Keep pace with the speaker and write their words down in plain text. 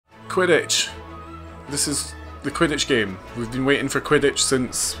Quidditch. This is the Quidditch game. We've been waiting for Quidditch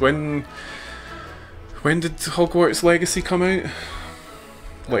since when? When did Hogwarts Legacy come out?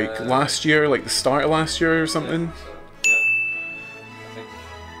 Like last year, like the start of last year or something.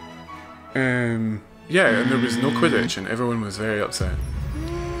 Yeah, and there was no Quidditch, and everyone was very upset.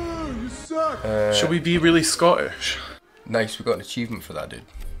 You suck. Should we be really Scottish? Nice, we got an achievement for that, dude.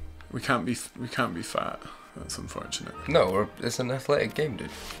 We can't be fat. That's unfortunate. No, it's an athletic game, dude.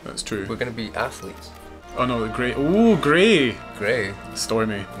 That's true. We're gonna be athletes. Oh no, the grey. Oh, grey. Grey.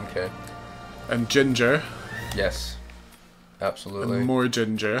 Stormy. Okay. And ginger. Yes. Absolutely. And more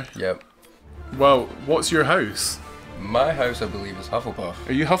ginger. Yep. Well, what's your house? My house, I believe, is Hufflepuff.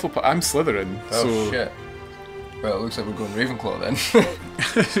 Are you Hufflepuff? I'm Slytherin. Oh so... shit. Well, it looks like we're going Ravenclaw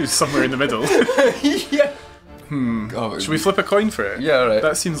then. Somewhere in the middle. Yeah. Oh, should we flip a coin for it? Yeah, right.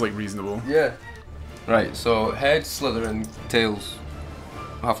 That seems like reasonable. Yeah. Right, so heads Slytherin, tails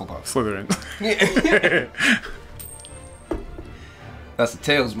Hufflepuff. Slytherin. That's the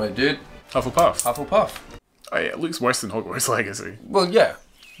tails, my dude. Hufflepuff. Hufflepuff. Oh, yeah, it looks worse than Hogwarts Legacy. Well, yeah.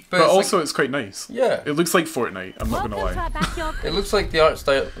 But it's also like, it's quite nice. Yeah. It looks like Fortnite, I'm not gonna lie. It looks like the art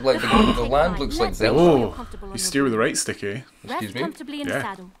style, like the land looks like Zelda. Oh, you steer with the right stick, eh? Excuse me? Comfortably in Yeah. the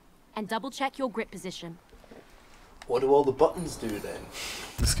saddle and double check your grip position. What do all the buttons do then?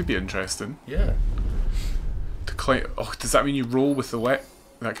 This could be interesting. Yeah. To climb. Oh, does that mean you roll with the left?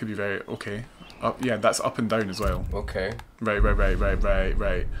 That could be very okay. Up, yeah, that's up and down as well. Okay.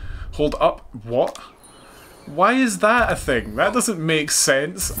 Right. Hold up. What? Why is that a thing? That doesn't make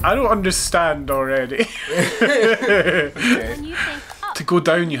sense. I don't understand already. Okay. When you think, oh, To go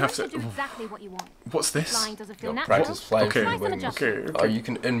down, you have do to. exactly what you want. What's this? Flying doesn't feel You'll natural. practice flying Okay. through the Nice wings. and Okay. Or you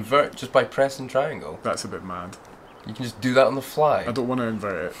can invert just by pressing triangle. That's a bit mad. You can just do that on the fly. I don't want to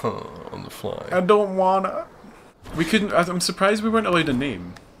invert it. On the fly. I don't wanna. We couldn't. I'm surprised we weren't allowed a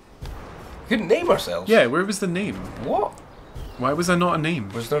name. We couldn't name ourselves. Yeah, where was the name? What? Why was there not a name?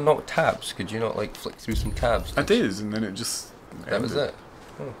 Was there not tabs? Could you not like flick through some tabs? I did, and then it just. That was ended. it.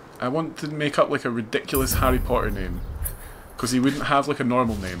 Oh. I want to make up like a ridiculous Harry Potter name. Because he wouldn't have like a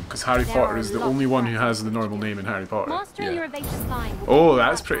normal name. Because Harry There Potter are is the lots only of one who practice has the normal name in Harry Potter. Mastering Yeah. your evasive flying. Oh,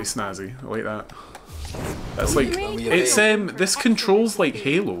 that's pretty snazzy. I like that. That's like it's this controls like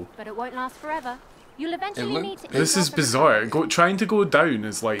Halo. But it won't last forever. You'll eventually look- need to. This is bizarre. Trying to go down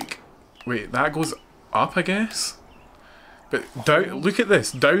is like, wait, that goes up, I guess. But down. Look at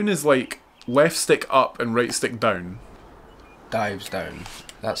this. Down is like left stick up and right stick down. Dives down.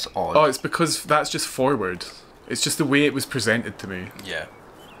 That's odd. Oh, it's because that's just forward. It's just the way it was presented to me Yeah.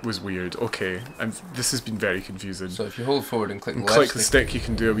 was weird. Okay, and this has been very confusing. So if you hold forward and click the And left click the stick, you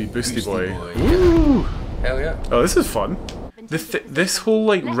can do a wee boosty boy. Yeah. Ooh! Hell yeah. Oh, this is fun. This whole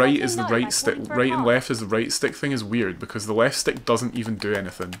like right is the right stick, right and left is the right stick thing is weird because the left stick doesn't even do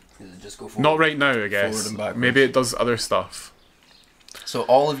anything. Does it just go forward? Not right now, I guess. Forward and backwards. Maybe it does other stuff. So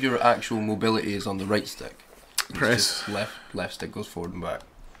all of your actual mobility is on the right stick. It's Press. just left stick goes forward and back.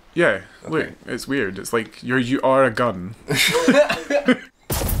 Yeah, Okay. look, it's weird. It's like you are a gun.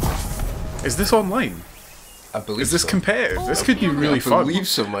 Is this online? I believe. Is this so. competitive? This could be really I fun. believe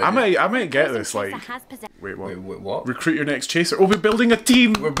so, mate. I might get this. Like, wait, what? Wait, what? Recruit your next chaser. Oh, we're building a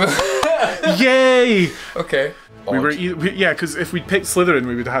team! We're Yay! Okay. We were, Odd. yeah, because if we'd picked Slytherin,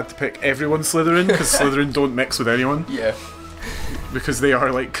 we would have had to pick everyone Slytherin, because Slytherin don't mix with anyone, Yeah. because they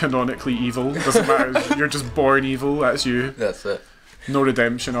are, like, canonically evil. Doesn't matter, you're just born evil, that's you. That's it. No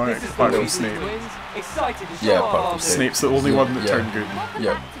redemption arc, apart from Snape. Yeah, apart from Snape. Snape's the only one that Yeah. turned good.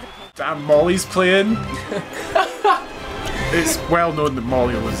 Yeah. Damn, Molly's playing! It's well known that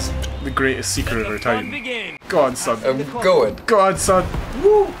Molly was the greatest seeker of her time. Go on, son. I'm going. Go on, son.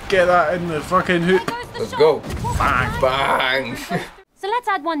 Woo! Get that in the fucking hoop. Let's go. Bang! Bang. So let's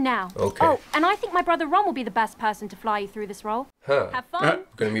add one now. Okay. Oh, and I think my brother Ron will be the best person to fly you through this role. Huh. Have fun.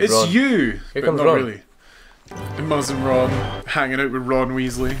 Gonna meet It's Ron. you! Here But comes not Ron. really. And Muzz and Ron, hanging out with Ron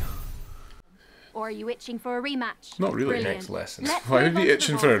Weasley. Or are you itching for a rematch? Not really. Brilliant. Next lesson. Let's Why move would on be to the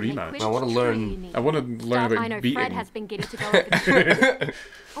itching for a roles to make rematch? Quidditch I wanna truly learn- unique. I want to learn I about know beating. Fred has been giddy to go over the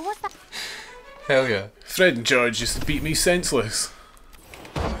Oh, what's that? Hell yeah. Fred and George used to beat me senseless.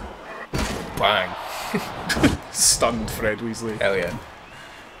 Bang. Stunned Fred Weasley. Hell yeah. Well,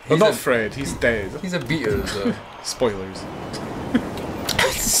 He's not a- Fred, he's dead. He's a beater, so. Spoilers.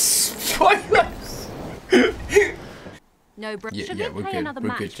 Spoilers. No, bro. Yeah, Should yeah, we we're play good. another We're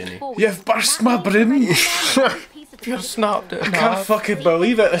match good, Jenny. before we You've burst my brain. You're snapped it. I can't fucking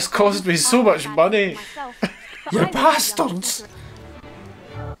believe it, this cost me so much money. You bastards.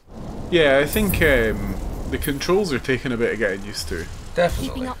 Yeah, I think the controls are taking a bit of getting used to. Keeping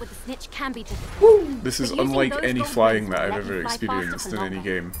Definitely. up with the snitch can be difficult. This is But using unlike those any gold flying wings that will I've let you ever fly faster experienced for in any longer.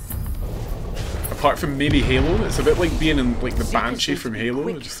 game. Apart from maybe Halo, it's a bit like being in like the Banshee from Halo.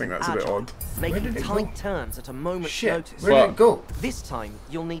 I just think that's a bit odd. Making tight turns at a moment's notice. Where did it go? This time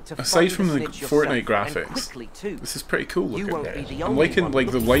you'll need to aside from the snitch Fortnite yourself, and graphics, quickly too. this is pretty cool You looking. won't be the I'm only liking one like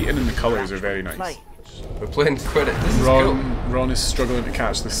the who's lighting and the actual colours are very nice. play. We're playing Quidditch. This is cool. Ron is struggling to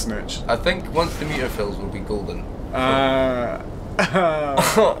catch the snitch. I think once the meter fills, we'll be golden.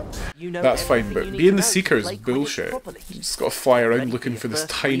 You know That's fine, everything but you need being to the know seeker to is play Quidditch bullshit. properly. You just gotta fly around Ready looking for for your this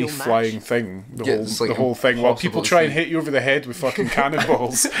first tiny real match? flying thing. Yeah, it's like The whole thing, while people try and impossible to hit you over the head with fucking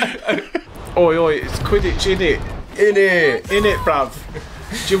cannonballs. Oi, oi, it's Quidditch, innit? Innit, bruv.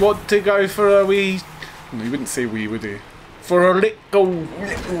 Do you want to go for a wee... No, you wouldn't say wee, would you? For a little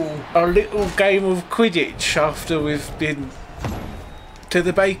game of Quidditch after we've been to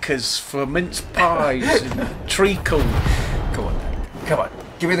the baker's for mince pies and treacle. Come on, come on.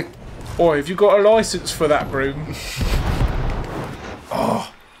 Give me the... Oi, have you got a licence for that broom?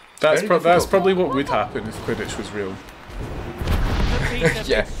 Oh, that's probably what would happen if Quidditch was real.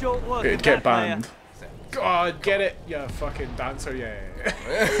 yeah. It'd get banned. God, get it, you fucking dancer, yeah.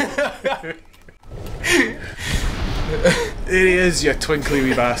 There he is, you twinkly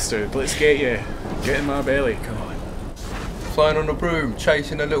wee bastard. Let's get you. Get in my belly, come on. Flying on a broom,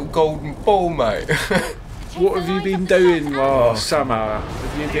 chasing a little golden ball, mate. What have you been doing last summer?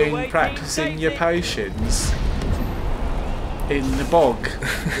 Have you been practicing your potions? In the bog?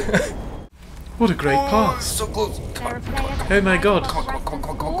 What a great pass. So close. Come on, come on, Oh my god. come on, come on,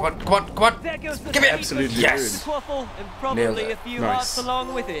 come on, come on, come on, come on. Give me it. Absolutely Yes. Quaffle and Nailed probably it. a few Nice. hearts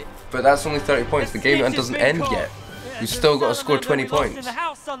along with it. But that's only 30 points. The game doesn't end yet. We've still got to score 20 points. In the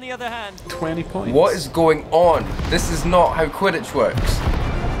house, on the other hand. 20 points. What is going on? This is not how Quidditch works.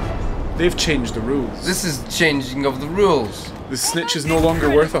 They've changed the rules. This is changing of the rules. The snitch is no longer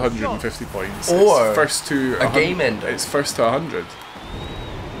worth 150 points. Or it's first to a game ender. It's first to 100.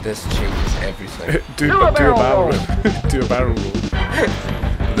 This changes everything. do a barrel roll. Do a barrel roll.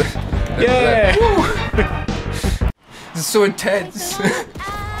 Yeah! This is so intense.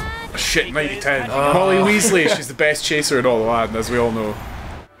 Shit, 90-10. Molly Weasley, she's the best chaser in all the land, as we all know.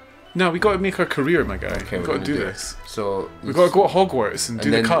 No, we got to make our career, my guy. Okay, We've got to do this. So We've got to go to Hogwarts and do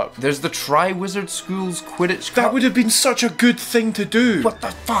the then cup. There's the Tri-Wizard School's Quidditch Cup. That would have been such a good thing to do. What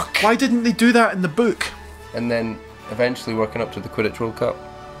the fuck? Why didn't they do that in the book? And then eventually working up to the Quidditch World Cup,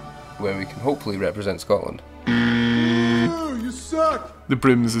 where we can hopefully represent Scotland. Oh, you suck! The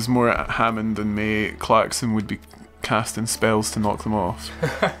Brooms is more at Hammond than May. Clarkson would be casting spells to knock them off.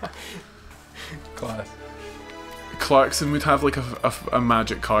 Class. Clarkson would have like a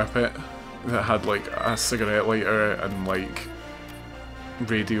magic carpet that had like a cigarette lighter and like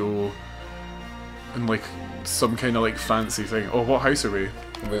radio and like some kind of like fancy thing. Oh, what house are we?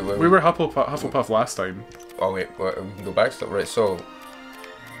 Wait, We were Hufflepuff last time. Oh wait, we can go back still. Right, so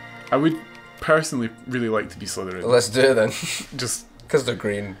I would personally really like to be Slytherin. let's do it then. Just Because they're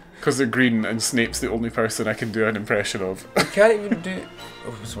green. because they're green and Snape's the only person I can do an impression of. We can't even do...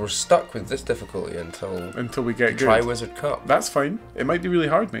 Oh, so we're stuck with this difficulty until we get good. Tri-Wizard Cup. That's fine. It might be really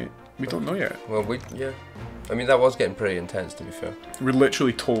hard, mate. We don't know yet. Well, yeah. I mean, that was getting pretty intense, to be fair. We're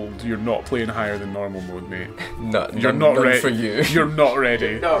literally told you're not playing higher than normal mode, mate. You're not ready for you. You're not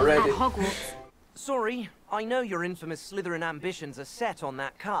ready. Not At ready. Hogwarts. Sorry, I know your infamous Slytherin ambitions are set on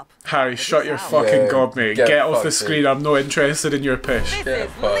that cup. Harry, shut your Yeah, fucking gob, mate. get Get off the fucked, screen. dude. I'm not interested in your pish. Yeah,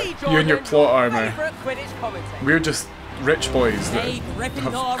 fuck. You and your plot armor. Favourite Quidditch commentator. We're just rich boys that Hey, Gryffindor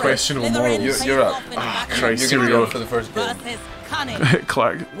have and questionable Slytherin morals. You're up. face off in the Ah, back Christ, You're here we going go. for the first game. versus cunning.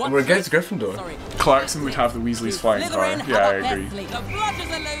 Clark. What's We're against this? Gryffindor. Sorry. Clarkson would have the Weasley's flying car. Slytherin Yeah, I have a agree. Bentley. The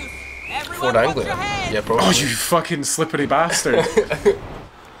bludgers are loose. Everyone Ford watch Anglia. your head. Yeah, probably. Oh, you fucking slippery bastard. The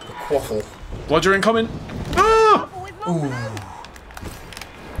Quaffle. Bludger incoming. Ah!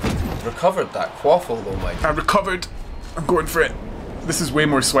 Recovered that Quaffle though, Mike. I recovered. I'm going for it. This is way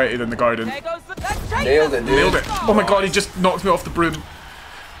more sweaty than the garden. There goes the... Let's take Nailed it, dude. Nailed it. Oh my god, he just knocked me off the broom.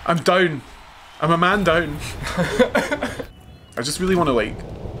 I'm down. I'm a man down. I just really want to like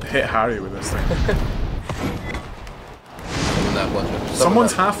hit Harry with this thing. That bludger.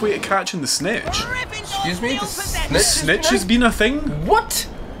 Someone's halfway to catching the snitch. Excuse me? The snitch? Snitch has been a thing? What?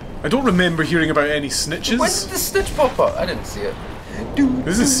 I don't remember hearing about any snitches. When did the snitch pop up? I didn't see it.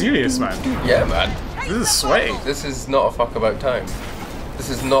 This is serious, man. Yeah, man. This is sweaty. This is not a fuck about time. This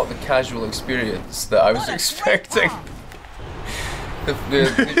is not the casual experience that I was expecting.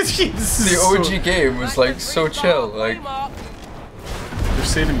 The OG game was like so chill. Like, They're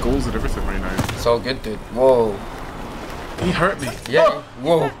saving goals and everything right now. it's all good, dude. Whoa. He hurt me. Yeah.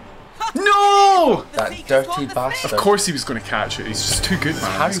 Whoa. No! That dirty bastard. Of course he was going to catch it. He's just too good,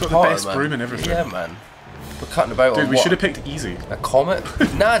 man. Harry He's got Potter, the best man. broom and everything. Yeah, man. We're cutting about Dude, on we what? should have picked easy. A comet?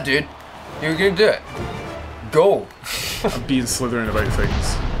 Nah, dude. You were gonna do it. Go. I'm being Slytherin about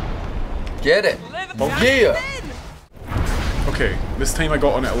things. Get it. Oh yeah. Okay, this time I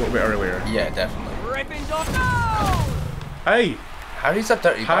got on it a little bit earlier. Yeah, definitely. Gryffindor, no! Hey, Harry's a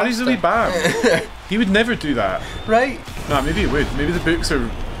dirty Harry's a wee bastard. bam. He would never do that. Right. Nah, maybe he would. Maybe the books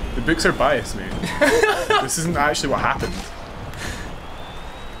are biased, mate. This isn't actually what happened.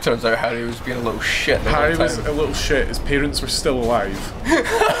 Turns out Harry was being a little shit. Harry was a little shit. His parents were still alive.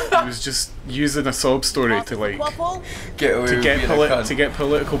 He was just using a sob story to like Quaffle. get away with being a cunt. to get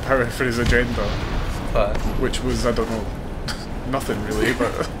political power for his agenda, which was, I don't know, nothing really,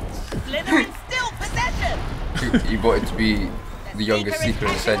 but Slytherin still possession. He wanted to be the youngest seeker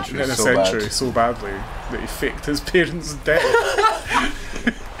in a century. in a so century bad. so badly that he faked his parents' death.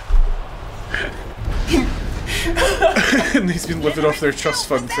 And he's been living off their trust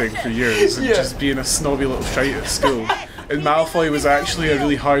fund thing for years and just being a snobby little shite at school. And Malfoy was actually a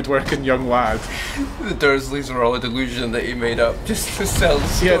really hard-working young lad. The Dursleys were all a delusion that he made up just to sell the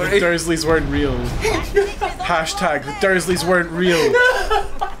story. Yeah, the Dursleys weren't real. Hashtag, the Dursleys weren't real.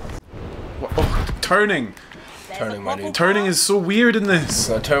 Oh, turning. Turning, my dude. Turning is so weird in this.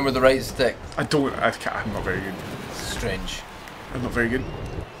 Gotta turn with the right stick. I'm not very good. Strange. I'm not very good.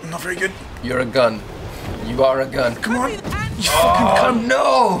 I'm not very good. You're a gun. You are a gun. Come on. You fucking Oh cunt.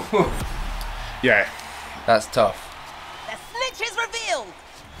 no! Yeah. That's tough. The snitch is revealed.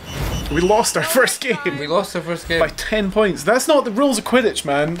 We lost our first game We lost our first game. by 10 points. That's not the rules of Quidditch,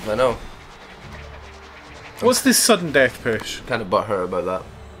 man. I know. What's this sudden death push? Kind of butthurt about that.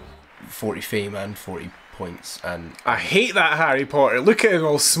 40 fame and 40 points and I hate that Harry Potter. Look at him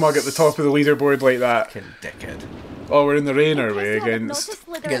all smug at the top of the leaderboard like that. fucking dickhead. Oh, we're in the rain, are we,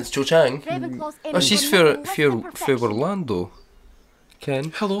 against Cho Chang. Oh, she's for Orlando.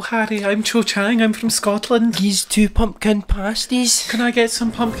 Ken. Hello, Harry. I'm Cho Chang. I'm from Scotland. These two pumpkin pasties. Can I get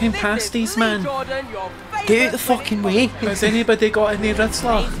some pumpkin pasties, man? Jordan, your Get out the fucking way. Has anybody got any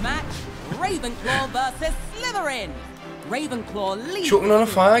Ritzler? Today's match: Ravenclaw versus Slytherin. Ravenclaw leads. Choking on a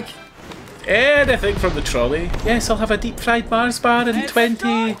fag. Anything from the trolley. Yes, I'll have a deep fried Mars bar and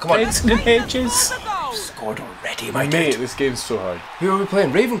 20 Come on. Benson and Hedges. Scored already, my Mate, dude. this game's so hard. Who are we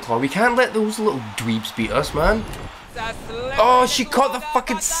playing? Ravenclaw. We can't let those little dweebs beat us, man. Oh, she caught the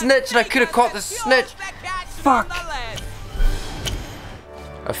fucking snitch and I could have caught the snitch. Fuck.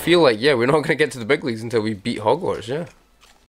 I feel like, yeah, we're not going to get to the big leagues until we beat Hogwarts, yeah.